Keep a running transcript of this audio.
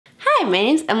my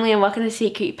name is Emily and welcome to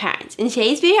Secret Patterns. In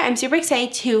today's video, I'm super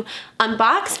excited to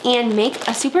unbox and make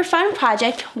a super fun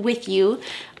project with you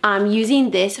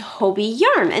using this Hobbii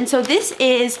yarn. And so this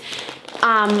is,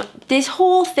 this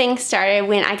whole thing started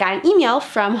when I got an email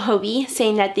from Hobbii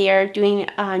saying that they are doing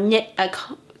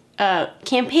a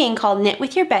campaign called Knit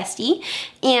with Your Bestie.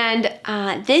 And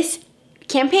this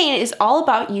campaign is all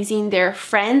about using their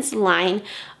Friends line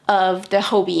of the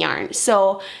Hobbii yarn.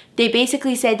 So they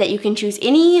basically said that you can choose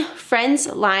any Friends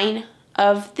line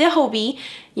of the Hobbii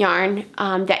yarn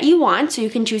that you want. So you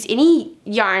can choose any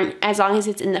yarn as long as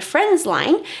it's in the Friends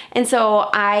line. And so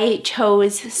I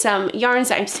chose some yarns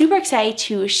that I'm super excited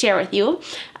to share with you.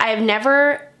 I've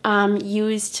never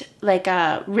used like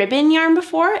a ribbon yarn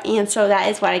before, and so that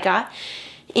is what I got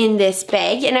in this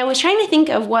bag. And I was trying to think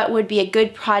of what would be a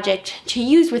good project to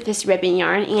use with this ribbon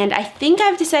yarn, and I think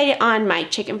I've decided on my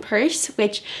chicken purse,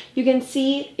 which you can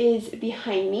see is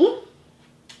behind me.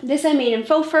 This I made in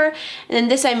faux fur, and then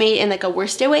this I made in like a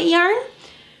worsted weight yarn.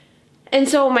 And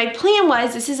so my plan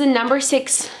was, this is a number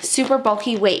 6 super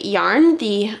bulky weight yarn,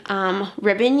 the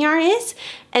ribbon yarn is.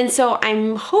 And so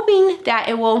I'm hoping that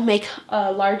it will make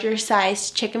a larger size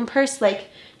chicken purse like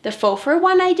the faux fur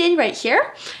one I did right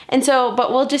here. And so,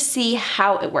 but we'll just see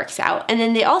how it works out. And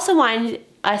then they also wanted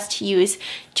us to use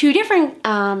 2 different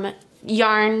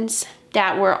yarns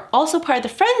that were also part of the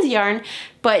Friends yarn,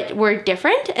 but were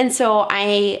different. And so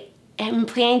I am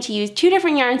planning to use 2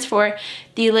 different yarns for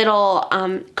the little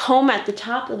comb at the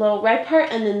top, the little red part,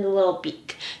 and then the little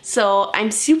beak. So I'm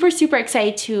super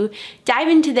excited to dive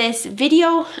into this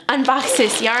video, unbox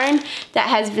this yarn that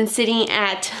has been sitting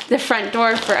at the front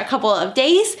door for a couple of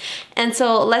days. And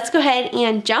so let's go ahead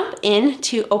and jump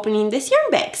into opening this yarn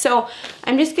bag. So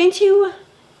I'm just going to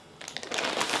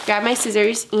grab my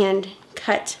scissors and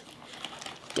cut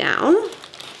down.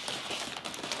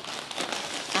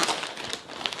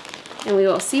 And we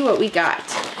will see what we got.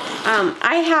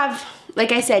 I have,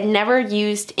 like I said, never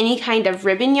used any kind of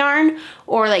ribbon yarn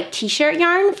or like t-shirt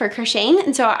yarn for crocheting.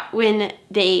 And so when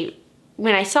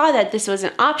I saw that this was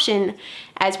an option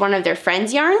as one of their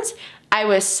Friends yarns, I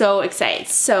was so excited.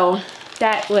 So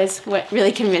that was what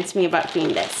really convinced me about doing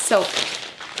this. So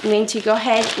I'm going to go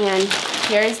ahead and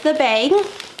here's the bag.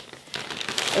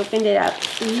 Opened it up.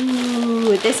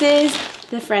 Ooh, this is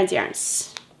the Friends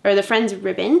yarns, or the Friends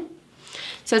ribbon.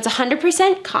 So it's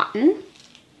 100% cotton,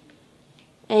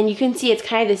 and you can see it's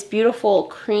kind of this beautiful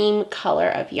cream color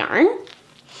of yarn.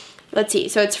 Let's see,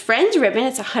 so it's Friends ribbon,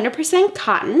 it's 100%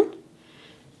 cotton,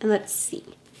 and let's see.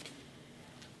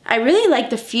 I really like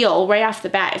the feel right off the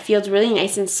bat. It feels really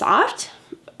nice and soft,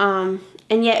 and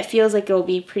yet it feels like it will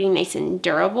be pretty nice and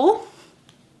durable.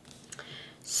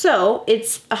 So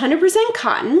it's 100%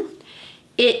 cotton.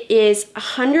 It is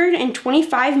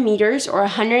 125 meters or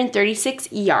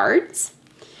 136 yards.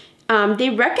 They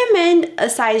recommend a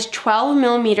size 12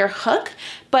 millimeter hook,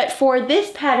 but for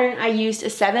this pattern I used a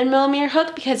 7 millimeter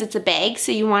hook because it's a bag,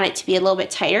 so you want it to be a little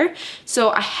bit tighter.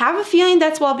 So I have a feeling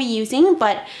that's what I'll be using,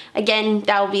 but again,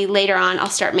 that will be later on. I'll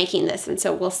start making this, and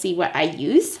so we'll see what I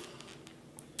use.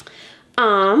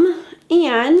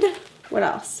 And what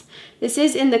else? This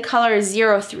is in the color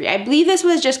 03. I believe this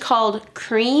was just called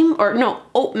cream, or no,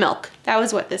 oat milk. That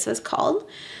was what this was called.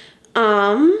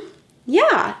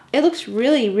 Yeah, it looks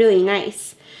really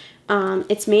nice.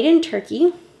 It's made in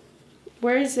Turkey.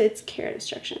 Where is its care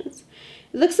instructions?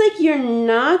 It looks like you're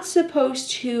not supposed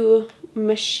to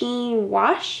machine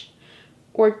wash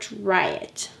or dry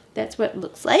it. That's what it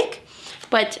looks like.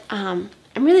 But I'm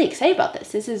really excited about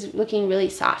this. This is looking really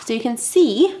soft. So you can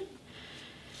see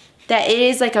that it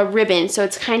is like a ribbon. So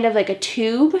it's kind of like a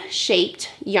tube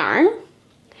shaped yarn.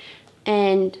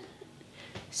 And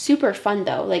super fun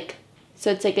though. So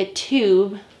it's like a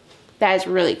tube. That is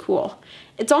really cool.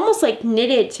 It's almost like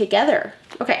knitted together.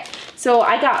 Okay, so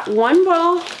I got 1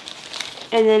 ball,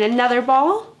 and then another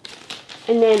ball,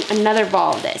 and then another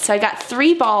ball of this. So I got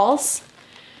 3 balls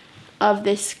of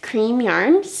this cream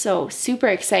yarn. So super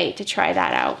excited to try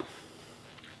that out.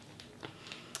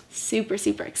 Super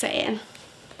excited.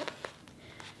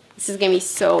 This is gonna be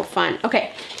so fun.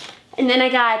 Okay, and then I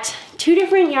got 2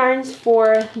 different yarns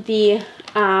for the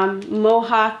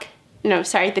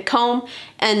the comb,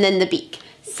 and then the beak.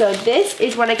 So this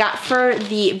is what I got for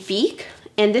the beak,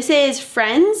 and this is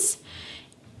Friends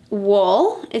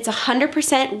wool. It's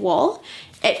 100% wool.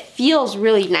 It feels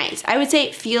really nice. I would say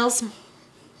it feels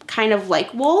kind of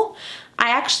like wool. I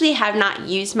actually have not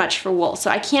used much for wool, so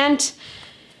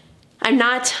I'm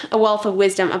not a wealth of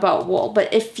wisdom about wool,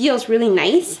 but it feels really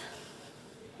nice.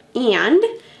 And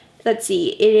let's see,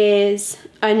 it is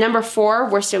a number 4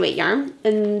 worsted weight yarn,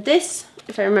 and this,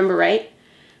 if I remember right,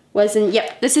 was in,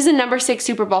 yep, this is a number 6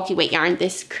 super bulky weight yarn,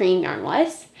 this cream yarn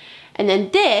was. And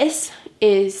then this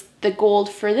is the gold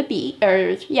for the beak,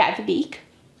 or yeah, the beak.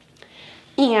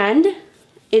 And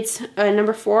it's a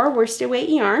number 4 worsted weight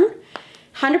yarn.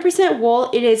 100% wool,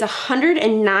 it is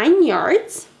 109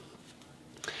 yards.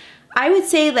 I would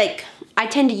say, like, I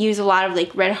tend to use a lot of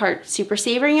like Red Heart Super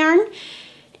Saver yarn.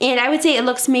 And I would say it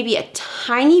looks maybe a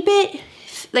tiny bit,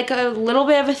 like a little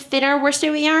bit of a thinner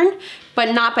worsted weight yarn,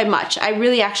 but not by much. I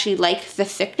really actually like the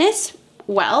thickness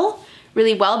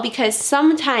really well, because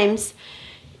sometimes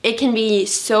it can be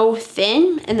so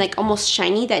thin and like almost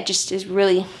shiny that just is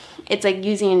really, it's like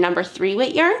using a number 3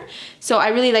 weight yarn. So I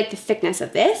really like the thickness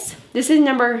of this. This is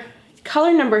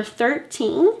color number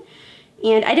 13.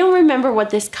 And I don't remember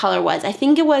what this color was. I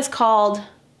think it was called,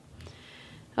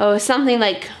 oh, something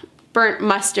like burnt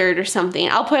mustard or something.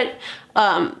 I'll put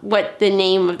what the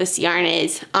name of this yarn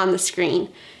is on the screen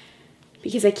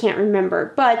because I can't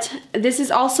remember. But this is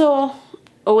also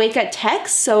Oeka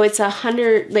Tex, so it's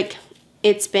 100, like,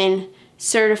 it's been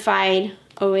certified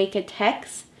Oeka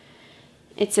Tex.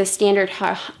 It's a standard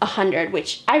 100,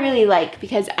 which I really like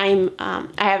because I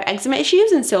have eczema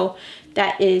issues, and so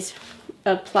that is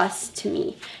a plus to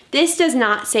me. This does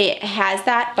not say it has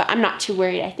that, but I'm not too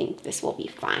worried. I think this will be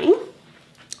fine.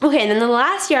 Okay, and then the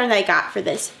last yarn that I got for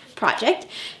this project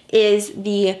is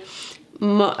the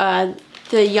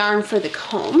yarn for the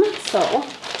comb. So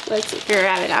let's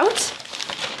grab it out.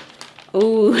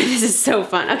 Oh, this is so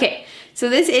fun. Okay, so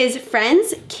this is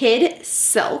Friends Kid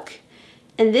Silk,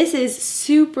 and this is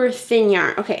super thin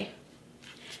yarn. Okay,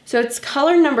 so it's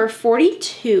color number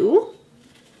 42.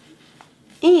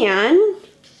 And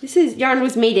this yarn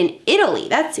was made in Italy.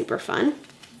 That's super fun.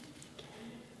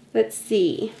 Let's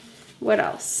see, what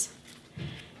else?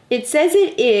 It says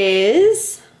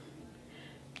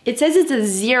it's a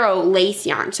 0 lace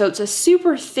yarn, so it's a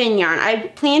super thin yarn. I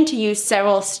plan to use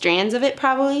several strands of it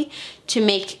probably to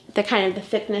make the kind of the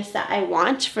thickness that I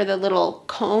want for the little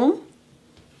comb.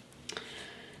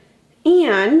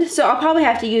 And so I'll probably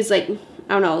have to use like, I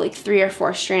don't know, like 3 or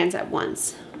 4 strands at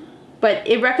once. But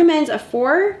it recommends a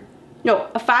 5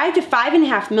 to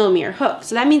 5.5 millimeter hook.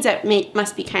 So that means that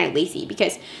must be kind of lacy,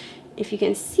 because if you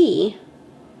can see,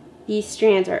 these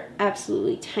strands are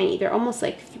absolutely tiny. They're almost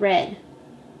like thread,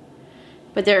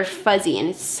 but they're fuzzy and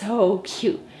it's so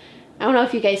cute. I don't know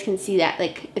if you guys can see that.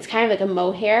 Like, it's kind of like a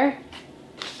mohair.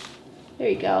 There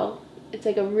you go. It's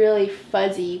like a really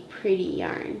fuzzy, pretty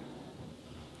yarn.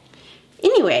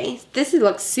 Anyway, this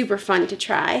looks super fun to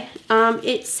try.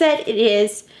 It said it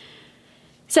is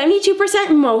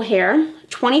 72% mohair,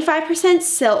 25%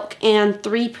 silk, and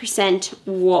 3%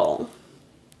 wool.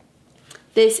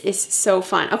 This is so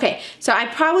fun. Okay, so I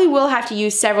probably will have to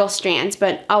use several strands,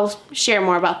 but I'll share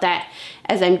more about that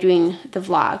as I'm doing the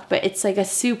vlog. But it's like a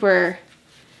super,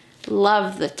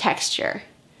 love the texture.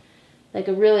 Like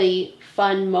a really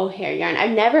fun mohair yarn.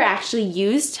 I've never actually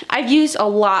used, I've used a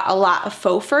lot of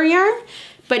faux fur yarn,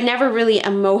 but never really a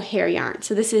mohair yarn.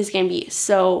 So this is gonna be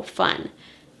so fun.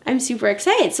 I'm super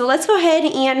excited. So let's go ahead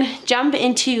and jump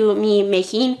into me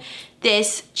making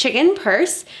this chicken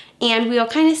purse, and we'll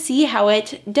kind of see how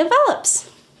it develops.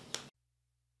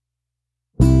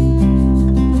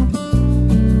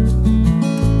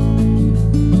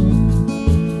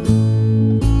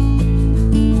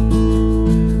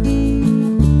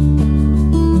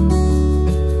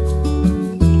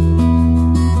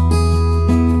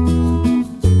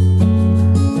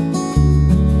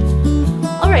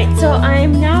 So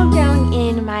I'm now down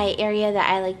in my area that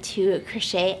I like to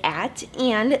crochet at,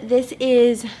 and this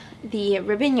is the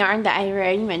ribbon yarn that I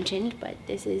already mentioned, but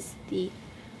this is the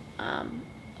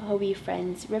Hobbii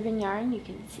Friends ribbon yarn, you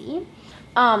can see.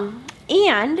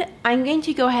 And I'm going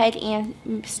to go ahead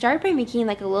and start by making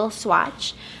like a little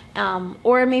swatch,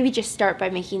 or maybe just start by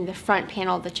making the front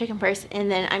panel of the chicken purse, and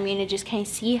then I'm going to just kind of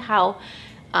see how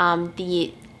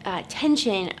the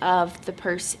tension of the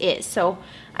purse is. So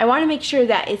I want to make sure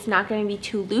that it's not going to be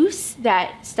too loose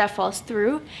that stuff falls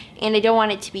through, and I don't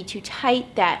want it to be too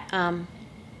tight that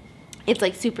it's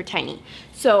like super tiny.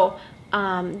 So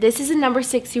this is a number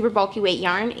 6 super bulky weight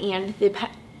yarn, and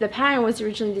the pattern was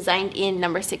originally designed in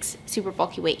number 6 super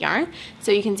bulky weight yarn.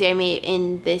 So you can see I made it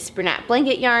in this Bernat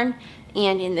blanket yarn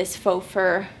and in this faux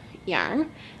fur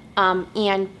yarn.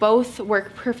 And both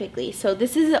work perfectly. So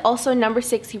this is also number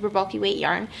 6 super bulky weight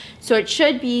yarn, so it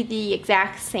should be the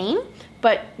exact same,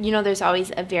 but you know, there's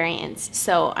always a variance.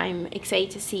 So I'm excited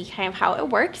to see kind of how it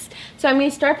works. So I'm going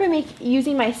to start by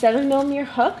using my 7mm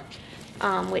hook,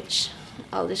 which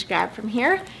I'll just grab from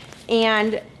here,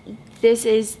 and that's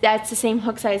the same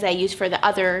hook size I used for the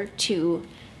other 2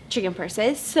 chicken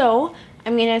purses. So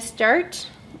I'm going to start,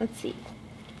 let's see,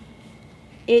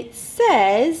 it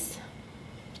says,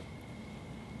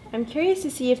 I'm curious to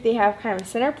see if they have kind of a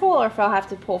center pull or if I'll have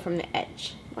to pull from the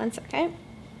edge. One second.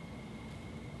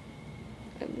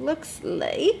 It looks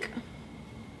like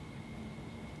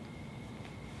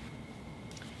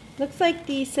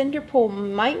the center pull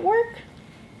might work,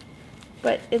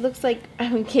 but it looks like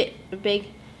I would get a big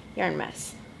yarn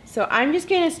mess. So I'm just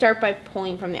going to start by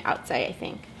pulling from the outside, I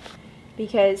think,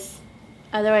 because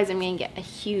otherwise I'm going to get a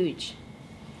huge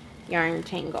yarn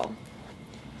tangle.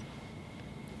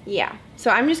 Yeah, so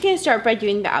I'm just going to start by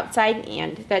doing the outside,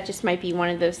 and that just might be one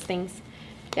of those things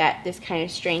that this kind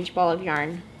of strange ball of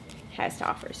yarn has to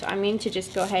offer. So I'm going to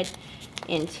just go ahead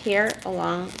and tear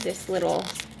along this little,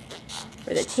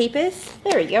 where the tape is.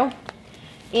 There we go.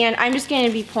 And I'm just going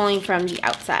to be pulling from the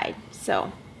outside.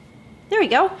 So there we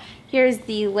go. Here's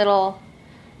the little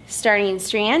starting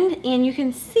strand, and you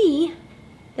can see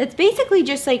it's basically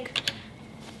just like,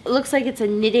 it looks like it's a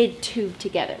knitted tube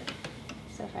together.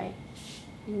 So if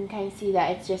you can kind of see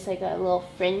that it's just like a little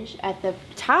fringe at the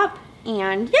top.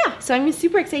 And yeah, so I'm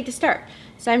super excited to start.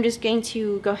 So I'm just going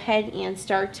to go ahead and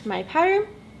start my pattern.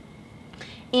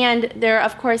 And there,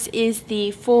 of course, is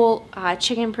the full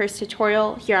chicken purse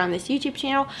tutorial here on this YouTube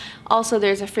channel. Also,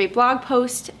 there's a free blog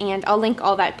post, and I'll link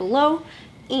all that below.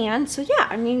 And so yeah,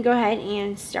 I'm going to go ahead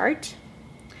and start.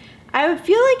 I would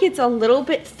feel like it's a little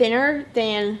bit thinner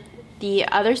than the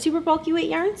other super bulky weight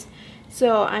yarns.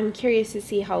 So I'm curious to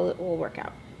see how it will work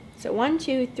out. So 1,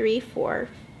 2, 3, 4,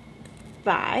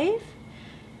 5,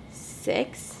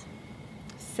 6,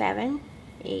 7,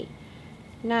 8,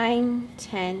 9,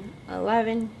 10,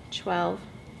 11, 12,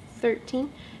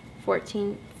 13,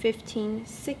 14, 15,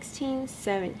 16,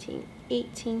 17,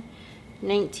 18,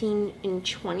 19, and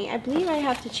 20. I believe I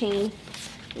have to chain.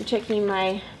 I'm checking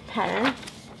my pattern.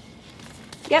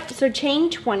 Yep, so chain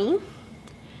 20.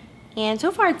 And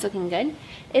so far it's looking good.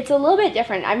 It's a little bit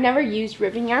different. I've never used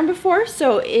ribbon yarn before,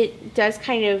 so it does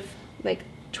kind of like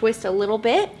twist a little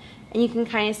bit, and you can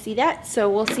kind of see that. So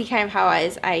we'll see kind of how,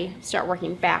 as I start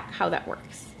working back, how that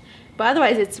works. But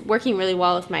otherwise it's working really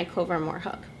well with my Clover Moore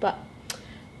hook. But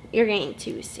you're going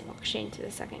to single crochet into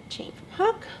the second chain from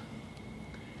hook.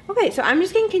 Okay, so I'm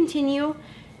just going to continue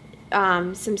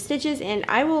some stitches, and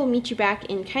I will meet you back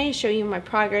and kind of show you my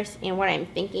progress and what I'm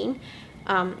thinking.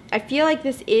 I feel like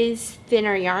this is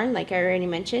thinner yarn, like I already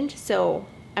mentioned, so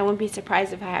I wouldn't be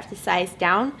surprised if I have to size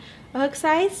down a hook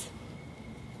size,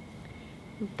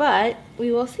 but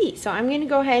we will see. So I'm going to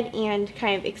go ahead and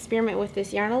kind of experiment with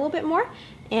this yarn a little bit more,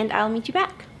 and I'll meet you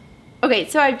back. Okay,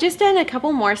 so I've just done a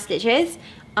couple more stitches,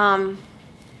 and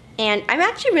I'm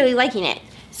actually really liking it.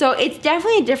 So it's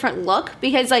definitely a different look,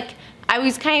 because like I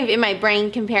was kind of in my brain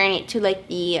comparing it to like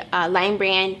the Line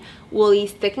Brand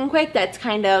Woolies Thick and Quick. That's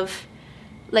kind of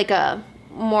like a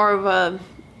more of a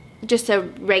just a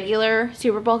regular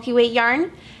super bulky weight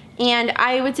yarn, and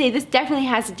I would say this definitely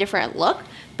has a different look,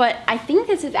 but I think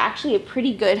this is actually a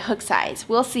pretty good hook size.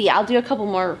 We'll see. I'll do a couple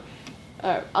more,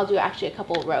 I'll do actually a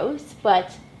couple rows,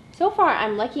 but so far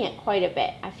I'm liking it quite a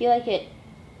bit. I feel like it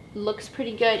looks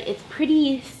pretty good. It's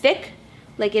pretty thick,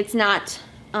 like it's not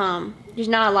there's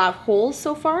not a lot of holes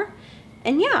so far,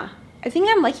 and yeah, I think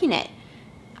I'm liking it.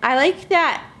 I like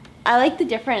that. I like the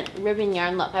different ribbon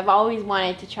yarn look. I've always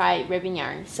wanted to try ribbon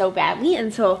yarn so badly,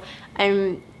 and so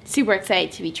I'm super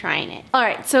excited to be trying it.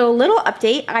 Alright, so little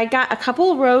update. I got a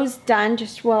couple rows done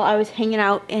just while I was hanging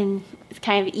out, and it's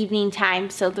kind of evening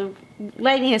time, so the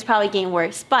lighting is probably getting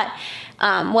worse, but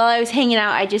while I was hanging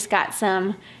out, I just got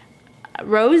some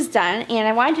rows done, and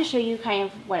I wanted to show you kind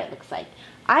of what it looks like.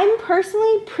 I'm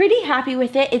personally pretty happy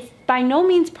with it. It's by no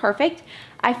means perfect.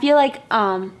 I feel like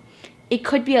it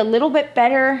could be a little bit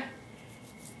better.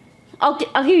 I'll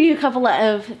give you a couple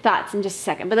of thoughts in just a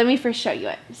second, but let me first show you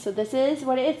it. So this is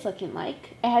what it's looking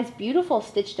like. It has beautiful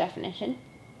stitch definition.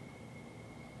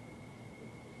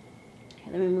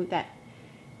 Okay, let me move that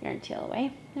yarn tail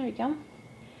away. There we go.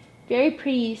 Very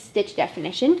pretty stitch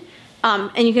definition.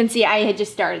 And you can see I had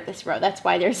just started this row. That's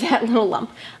why there's that little lump.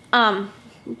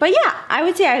 But yeah, I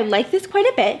would say I like this quite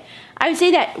a bit. I would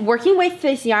say that working with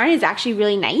this yarn is actually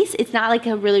really nice. It's not like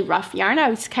a really rough yarn. I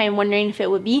was kind of wondering if it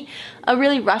would be a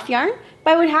really rough yarn,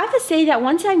 but I would have to say that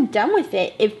once I'm done with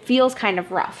it, it feels kind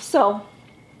of rough. So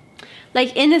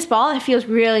like in this ball, it feels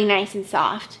really nice and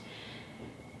soft.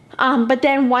 But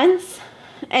then once,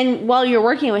 and while you're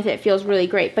working with it, it feels really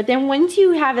great. But then once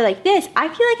you have it like this, I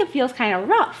feel like it feels kind of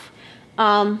rough.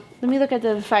 Let me look at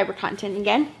the fiber content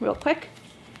again real quick.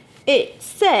 It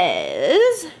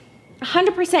says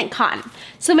 100% cotton.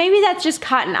 So maybe that's just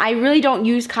cotton. I really don't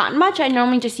use cotton much. I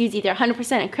normally just use either 100%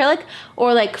 acrylic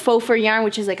or like faux fur yarn,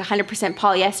 which is like 100%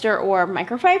 polyester or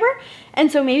microfiber.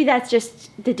 And so maybe that's just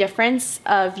the difference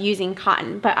of using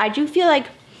cotton. But I do feel like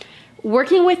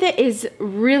working with it is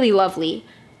really lovely.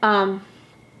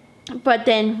 But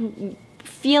then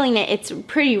feeling it, it's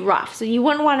pretty rough. So you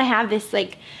wouldn't want to have this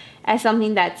like as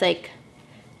something that's like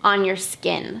on your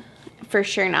skin. For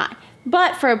sure not.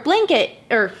 But for a blanket,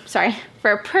 or sorry,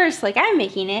 for a purse like I'm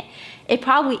making it, it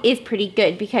probably is pretty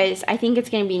good because I think it's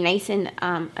going to be nice and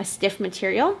a stiff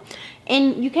material.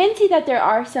 And you can see that there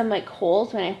are some like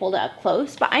holes when I hold it up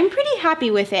close, but I'm pretty happy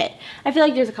with it. I feel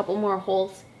like there's a couple more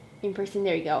holes in person,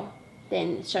 there you go,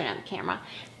 than showing on the camera.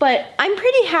 But I'm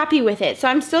pretty happy with it. So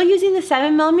I'm still using the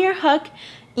 7mm hook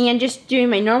and just doing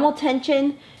my normal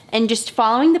tension and just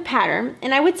following the pattern.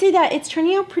 And I would say that it's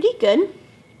turning out pretty good.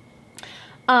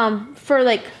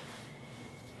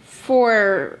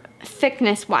 For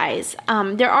thickness wise,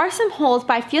 there are some holes,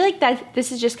 but I feel like that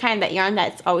this is just kind of that yarn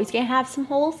that's always gonna have some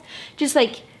holes, just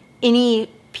like any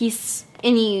piece,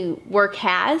 any work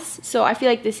has. So I feel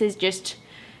like this is just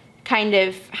kind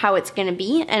of how it's gonna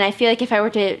be. And I feel like if I were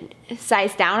to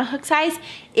size down a hook size,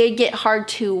 it'd get hard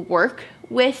to work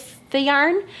with the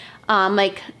yarn. I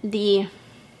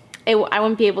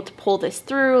wouldn't be able to pull this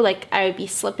through, like I would be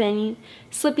slipping.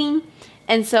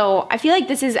 And so I feel like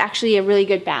this is actually a really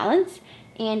good balance,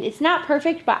 and it's not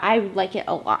perfect, but I like it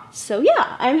a lot. So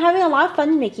yeah, I'm having a lot of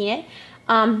fun making it.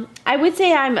 I would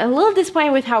say I'm a little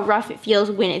disappointed with how rough it feels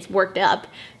when it's worked up,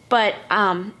 but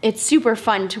it's super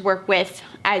fun to work with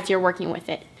as you're working with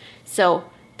it. So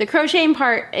the crocheting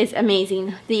part is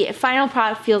amazing. The final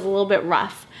product feels a little bit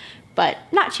rough, but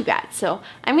not too bad. So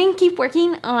I'm going to keep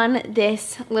working on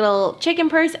this little chicken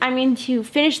purse. I'm going to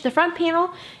finish the front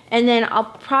panel, and then I'll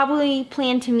probably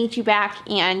plan to meet you back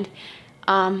and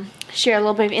share a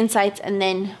little bit of insights and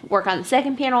then work on the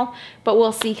second panel. But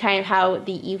we'll see kind of how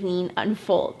the evening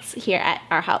unfolds here at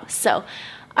our house. So,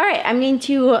 all right, I'm going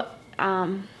to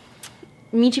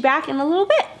meet you back in a little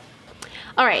bit.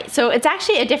 All right, so it's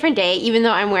actually a different day, even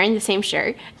though I'm wearing the same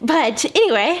shirt. But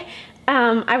anyway,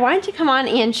 I wanted to come on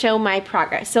and show my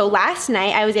progress. So last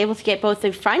night I was able to get both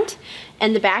the front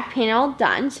and the back panel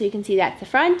done. So you can see that's the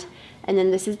front, and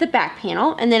then this is the back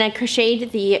panel. And then I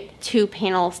crocheted the two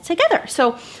panels together.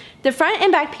 So the front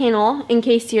and back panel, in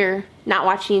case you're not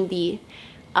watching the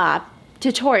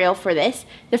tutorial for this,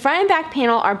 the front and back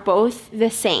panel are both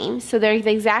the same. So they're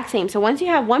the exact same. So once you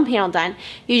have one panel done,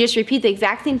 you just repeat the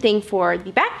exact same thing for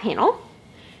the back panel.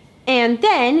 And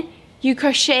then you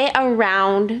crochet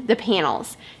around the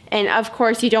panels. And of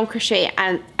course you don't crochet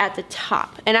at the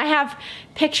top. And I have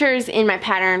pictures in my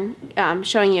pattern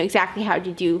showing you exactly how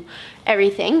to do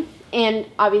everything. And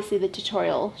obviously the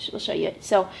tutorial will show you it.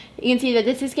 So you can see that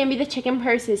this is gonna be the chicken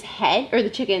purse's head, or the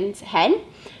chicken's head,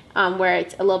 where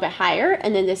it's a little bit higher.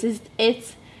 And then this is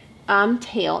its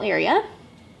tail area.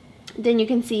 Then you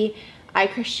can see I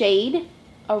crocheted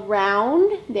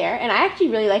around there. And I actually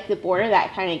really like the border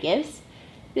that kind of gives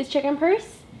this chicken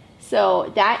purse.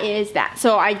 So that is that.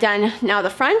 So I've done now the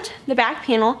front, the back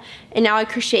panel, and now I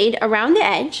crocheted around the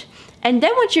edge. And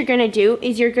then what you're gonna do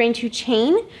is you're going to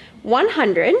chain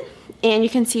 100, and you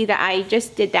can see that I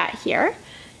just did that here.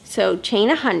 So chain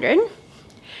 100,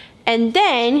 and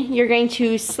then you're going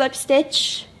to slip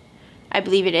stitch, I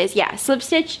believe it is, yeah, slip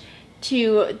stitch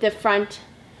to the front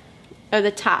or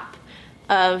the top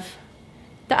of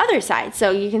the other side.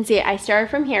 So you can see I started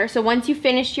from here. So once you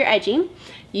finish your edging,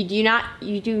 you do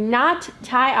not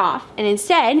tie off, and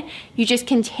instead you just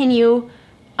continue.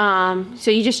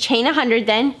 So you just chain 100,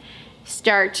 then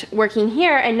start working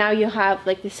here, and now you have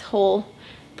like this whole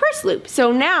purse loop.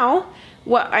 So now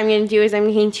what I'm going to do is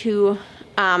I'm going to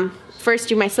first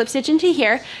do my slip stitch into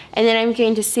here, and then I'm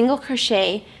going to single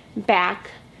crochet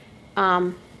back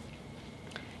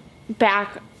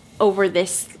over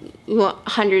this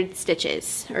 100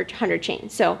 stitches or 100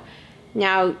 chains. So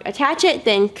now attach it,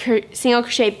 then single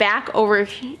crochet back over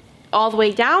all the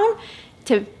way down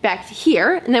to back to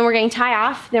here, and then we're going to tie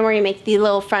off. Then we're going to make the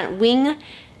little front wing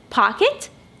pocket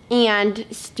and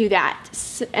do that.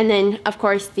 And then of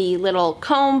course the little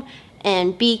comb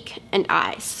and beak and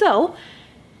eyes. So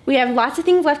we have lots of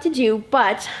things left to do,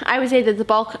 but I would say that the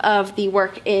bulk of the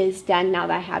work is done now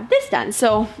that I have this done.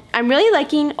 So I'm really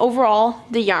liking overall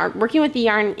the yarn. Working with the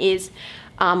yarn is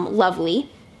lovely.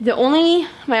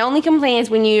 My only complaint is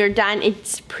when you're done,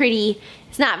 it's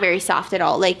not very soft at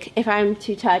all. Like if I'm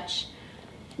to touch,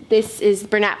 this is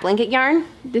Bernat blanket yarn.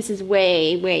 This is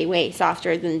way, way, way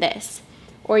softer than this.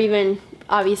 Or even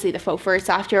obviously the faux fur is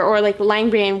softer, or like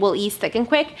Lime Brand Wool Ease Thick and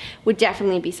Quick would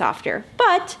definitely be softer.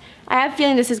 But I have a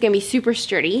feeling this is gonna be super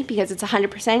sturdy because it's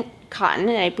 100% cotton,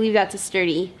 and I believe that's a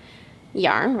sturdy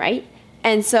yarn, right?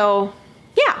 And so,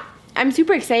 yeah, I'm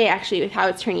super excited actually with how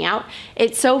it's turning out.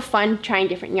 It's so fun trying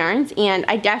different yarns, and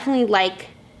I definitely like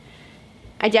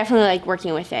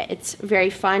working with it. It's very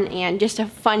fun and just a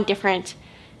fun, different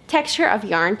texture of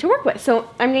yarn to work with. So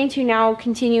I'm going to now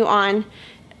continue on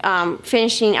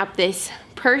finishing up this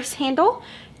purse handle,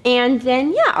 and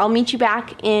then yeah, I'll meet you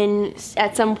back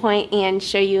at some point and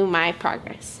show you my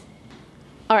progress.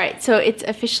 Alright, so it's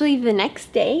officially the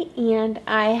next day, and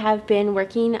I have been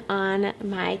working on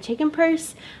my chicken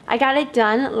purse. I got it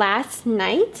done last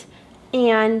night,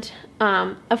 and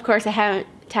of course I haven't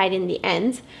tied in the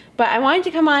ends, but I wanted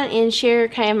to come on and share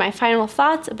kind of my final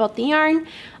thoughts about the yarn,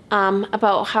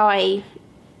 about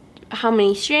how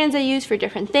many strands I use for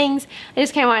different things. I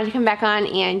just kind of wanted to come back on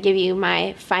and give you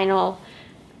my final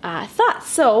thoughts.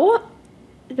 So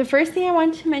the first thing I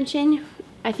wanted to mention,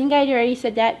 I think I already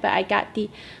said that, but I got the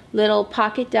little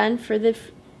pocket done for the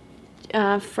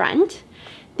front.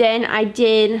 Then I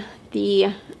did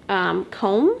the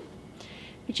comb,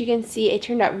 which you can see it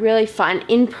turned out really fun.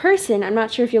 In person, I'm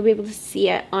not sure if you'll be able to see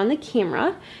it on the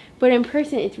camera, but in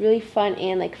person it's really fun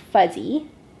and like fuzzy.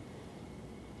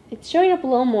 It's showing up a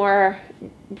little more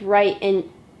bright and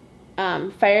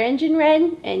fire engine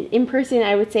red, and in person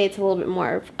I would say it's a little bit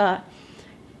more of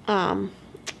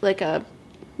like a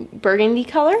burgundy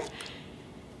color.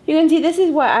 You can see this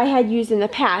is what I had used in the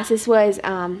past. This was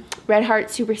Red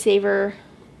Heart Super Saver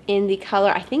in the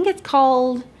color, I think it's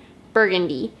called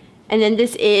Burgundy, and then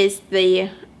this is the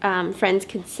Friends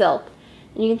Kid Silk,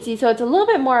 and you can see so it's a little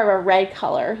bit more of a red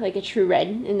color, like a true red.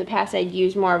 In the past I'd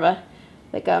used more of a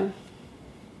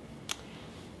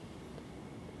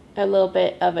little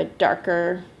bit of a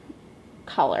darker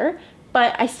color,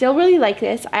 but I still really like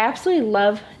this. I absolutely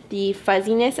love the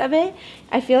fuzziness of it.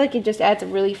 I feel like it just adds a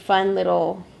really fun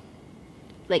little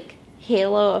like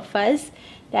halo of fuzz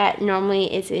that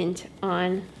normally isn't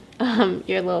on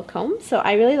your little comb, so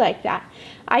I really like that.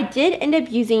 I did end up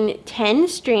using 10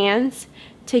 strands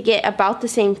to get about the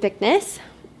same thickness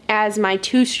as my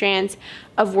 2 strands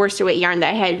of worsted weight yarn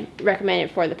that I had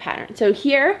recommended for the pattern. So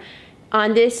here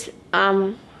on this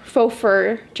faux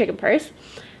fur chicken purse,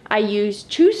 I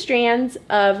used 2 strands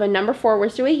of a number 4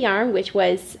 worsted weight yarn, which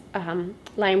was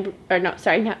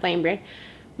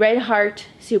Red Heart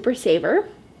Super Saver.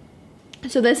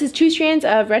 So this is 2 strands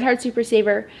of Red Heart Super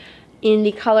Saver in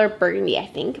the color Burgundy, I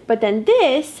think. But then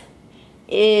this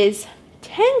is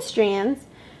 10 strands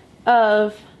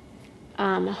of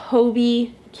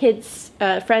Hobbii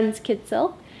Friends Kid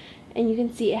Silk, and you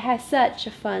can see it has such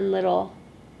a fun little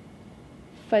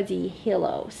fuzzy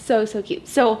halo. So cute.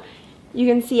 So you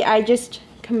can see I just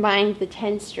combined the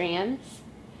 10 strands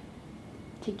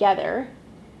together,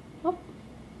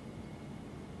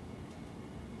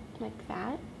 like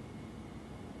that,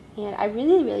 and I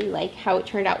really like how it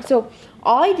turned out. So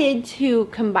all I did to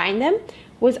combine them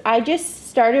was I just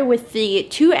started with the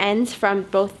 2 ends from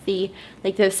both the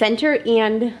center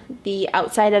and the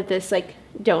outside of this like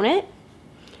donut,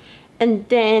 and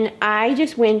then I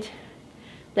just went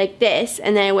like this,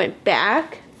 and then I went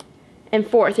back and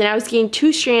forth, and I was getting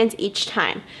 2 strands each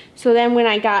time. So then when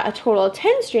I got a total of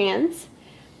 10 strands,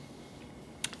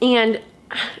 and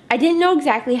I didn't know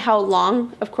exactly how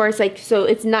long, of course, like, so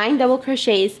it's 9 double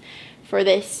crochets for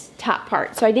this top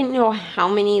part, so I didn't know how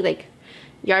many like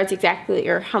yards exactly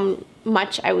or how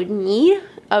much I would need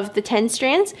of the 10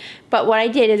 strands, but what I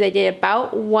did is I did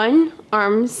about 1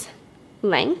 arm's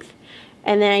length,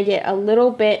 and then I did a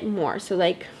little bit more, so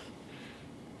like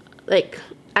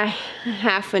a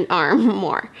half an arm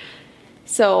more.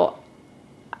 So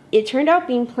it turned out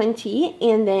being plenty,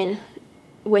 and then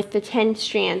with the 10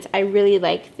 strands, I really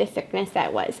like the thickness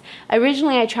that was.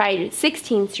 Originally I tried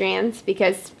 16 strands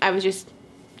because I was just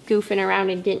goofing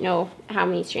around and didn't know how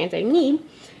many strands I need,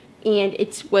 and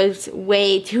it was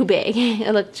way too big.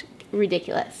 It looked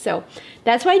ridiculous. So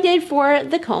that's what I did for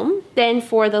the comb. Then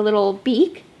for the little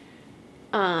beak,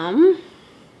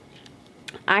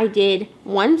 I did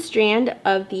 1 strand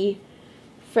of the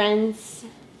Friends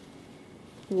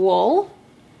wool,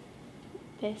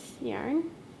 this yarn.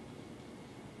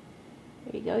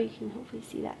 There you go, you can hopefully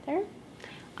see that there.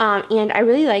 And I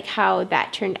really like how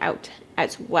that turned out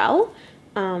as well.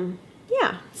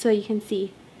 Yeah, so you can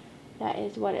see that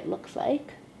is what it looks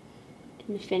like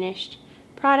in the finished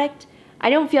product. I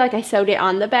don't feel like I sewed it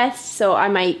on the best, so I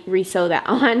might re-sew that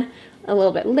on a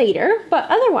little bit later, but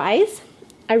otherwise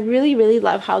I really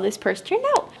love how this purse turned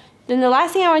out. Then the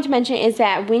last thing I want to mention is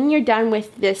that when you're done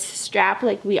with this strap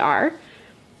like we are,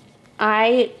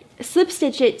 I slip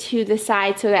stitch it to the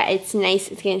side so that it's nice,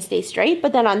 it's going to stay straight.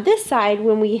 But then on this side,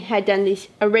 when we had done this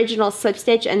original slip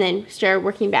stitch and then started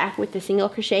working back with the single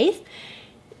crochets,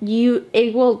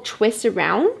 it will twist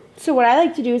around. So what I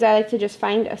like to do is I like to just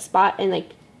find a spot and like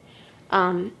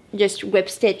just whip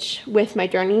stitch with my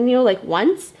darning needle like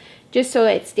once, just so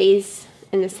it stays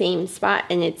in the same spot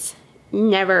and it's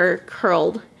never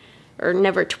curled or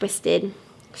never twisted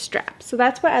strap. So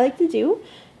that's what I like to do.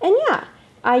 And yeah,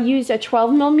 I used a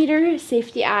 12mm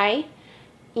safety eye,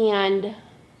 and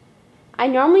I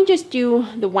normally just do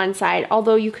the one side,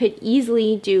 although you could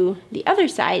easily do the other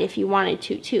side if you wanted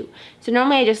to too. So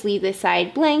normally I just leave this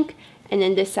side blank, and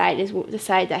then this side is the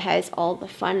side that has all the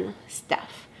fun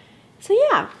stuff. So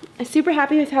yeah, I'm super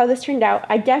happy with how this turned out.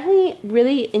 I definitely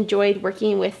really enjoyed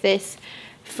working with this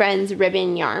Friends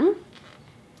ribbon yarn.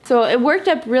 So it worked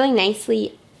up really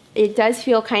nicely. It does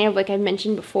feel kind of, like I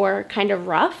mentioned before, kind of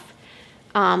rough,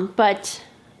 but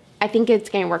I think it's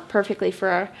going to work perfectly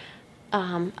for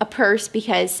a purse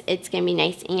because it's going to be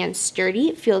nice and sturdy.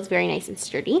 It feels very nice and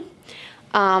sturdy.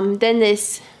 Then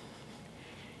this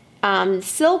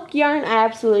silk yarn I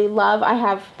absolutely love. I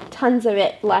have tons of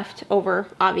it left over,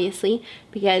 obviously,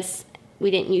 because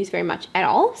we didn't use very much at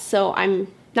all. So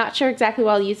I'm not sure exactly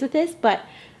what I'll use with this, but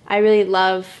I really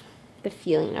love the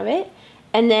feeling of it.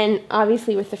 And then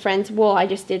obviously with the Friends wool, I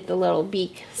just did the little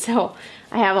beak. So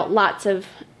I have lots of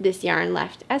this yarn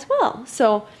left as well.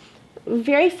 So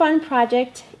very fun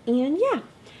project. And yeah,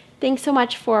 thanks so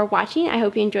much for watching. I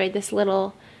hope you enjoyed this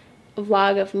little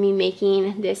vlog of me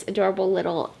making this adorable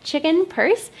little chicken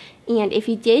purse. And if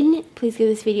you did, please give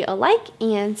this video a like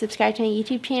and subscribe to my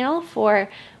YouTube channel for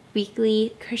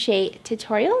weekly crochet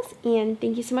tutorials. And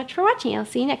thank you so much for watching. I'll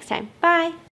see you next time.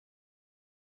 Bye!